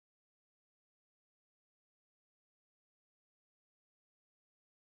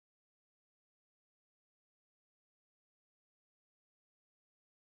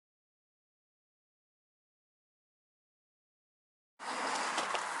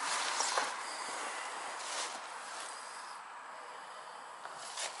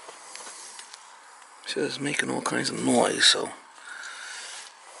It's making all kinds of noise, so I'm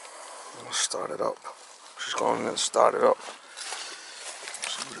gonna start it up. Just go in and start it up.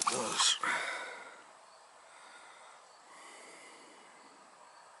 See what it does.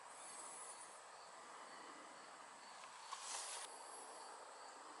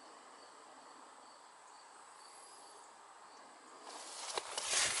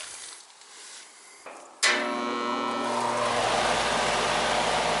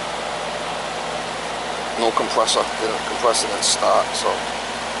 No compressor, compressor didn't start, so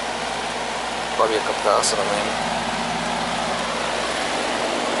probably a capacitor maybe.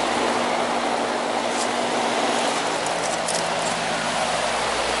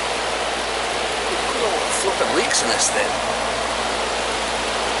 Look at flipping leaks in this thing.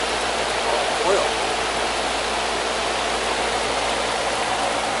 Oil.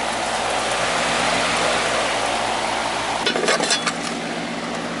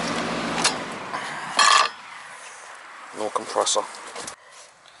 No compressor.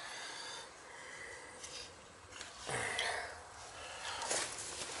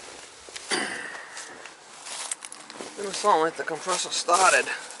 Didn't sound like the compressor started.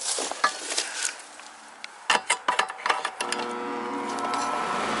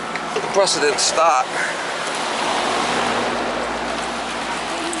 The compressor didn't start.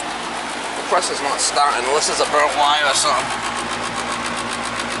 The compressor's not starting unless it's a burnt wire or something.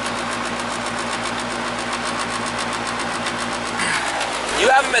 You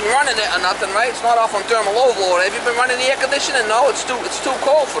haven't been running it or nothing, right? It's not off on thermal overload. Have you been running the air conditioning? No, it's too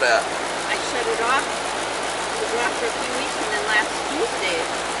cold for that. I shut it off. It was off for a few weeks, and then last Tuesday.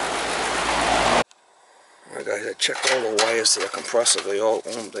 Alright guys, I checked all the wires to the compressor. They all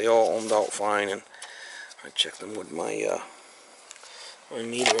ohmed out fine, and I checked them with my my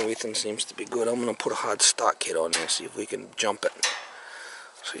meter. Everything seems to be good. I'm gonna put a hard start kit on there, see if we can jump it.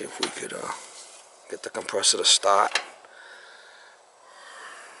 See if we could get the compressor to start.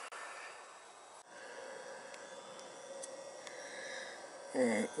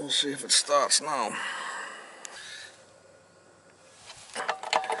 Alright, we'll see if it starts now.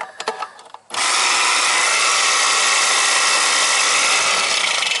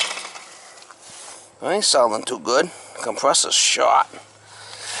 It ain't sounding too good. The compressor's shot.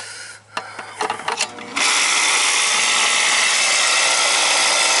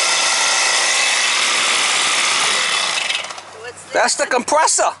 That's the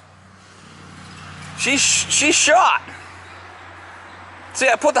compressor. She's shot. See,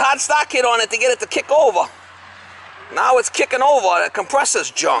 I put the hot start kit on it to get it to kick over. Now it's kicking over. The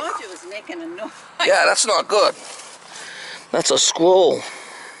compressor's junk. I thought it was making a noise. Yeah, that's not good. That's a scroll.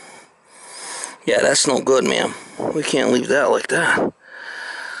 Yeah, that's no good, ma'am. We can't leave that like that. Man.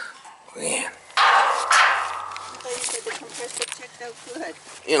 I thought you said the compressor checked out good.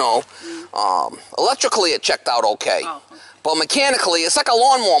 You know, electrically it checked out okay. Oh. But mechanically, it's like a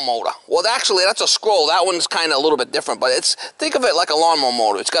lawnmower motor. Well, actually, that's a scroll. That one's kind of a little bit different, but think of it like a lawnmower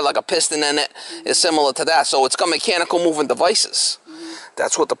motor. It's got like a piston in it. It's similar to that. So it's got mechanical moving devices.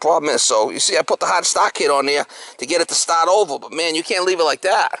 That's what the problem is. So you see, I put the hot start kit on there to get it to start over, but man, you can't leave it like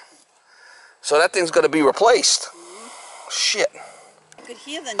that. So that thing's going to be replaced. Shit. I could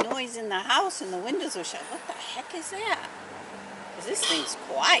hear the noise in the house and the windows were shut. What the heck is that? Because this thing's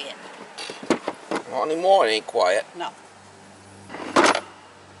quiet. Not anymore. It ain't quiet. No.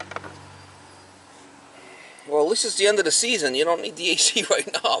 Well, at least it's the end of the season. You don't need the AC right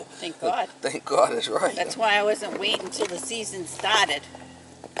now. Thank God. Thank God is right. That's why I wasn't waiting until the season started.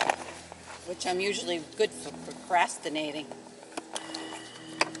 Which I'm usually good for procrastinating.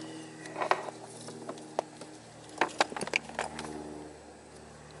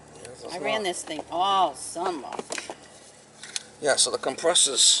 I ran this thing all summer. Yeah, so the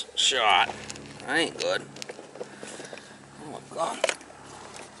compressor's shot. That ain't good. Oh my God.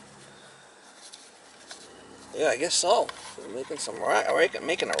 Yeah, I guess so. We're making some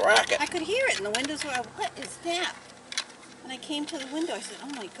making a racket. I could hear it, and the windows were, what is that? When I came to the window, I said,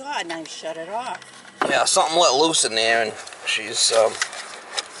 oh my God, and I shut it off. Yeah, something let loose in there, and she's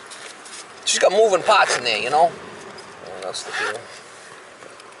got moving parts in there, you know? Yeah, that's the deal.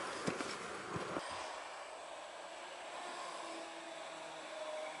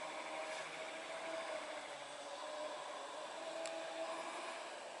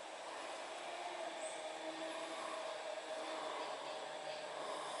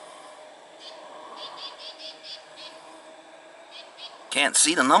 Can't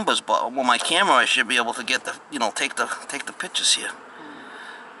see the numbers, but with my camera I should be able to get the, you know, take the pictures here.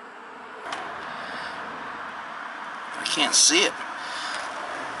 I can't see it.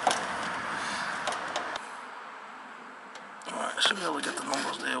 Alright, I should be able to get the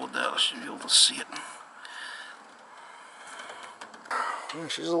numbers there with that. I should be able to see it. Yeah,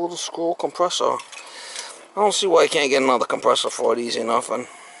 she's a little scroll compressor. I don't see why I can't get another compressor for it easy enough. And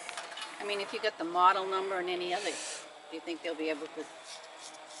I mean, if you got the model number and any other, do you think they'll be able to?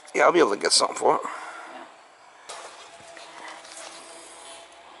 yeah, I'll be able to get something for it.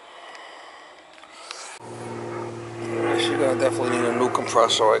 Yeah. Yeah, she's gonna definitely need a new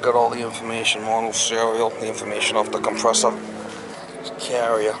compressor. I got all the information, model, serial, the information off the compressor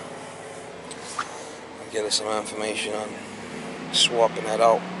carrier. I'll get her some information on swapping that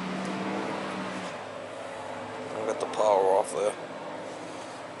out. I got the power off there.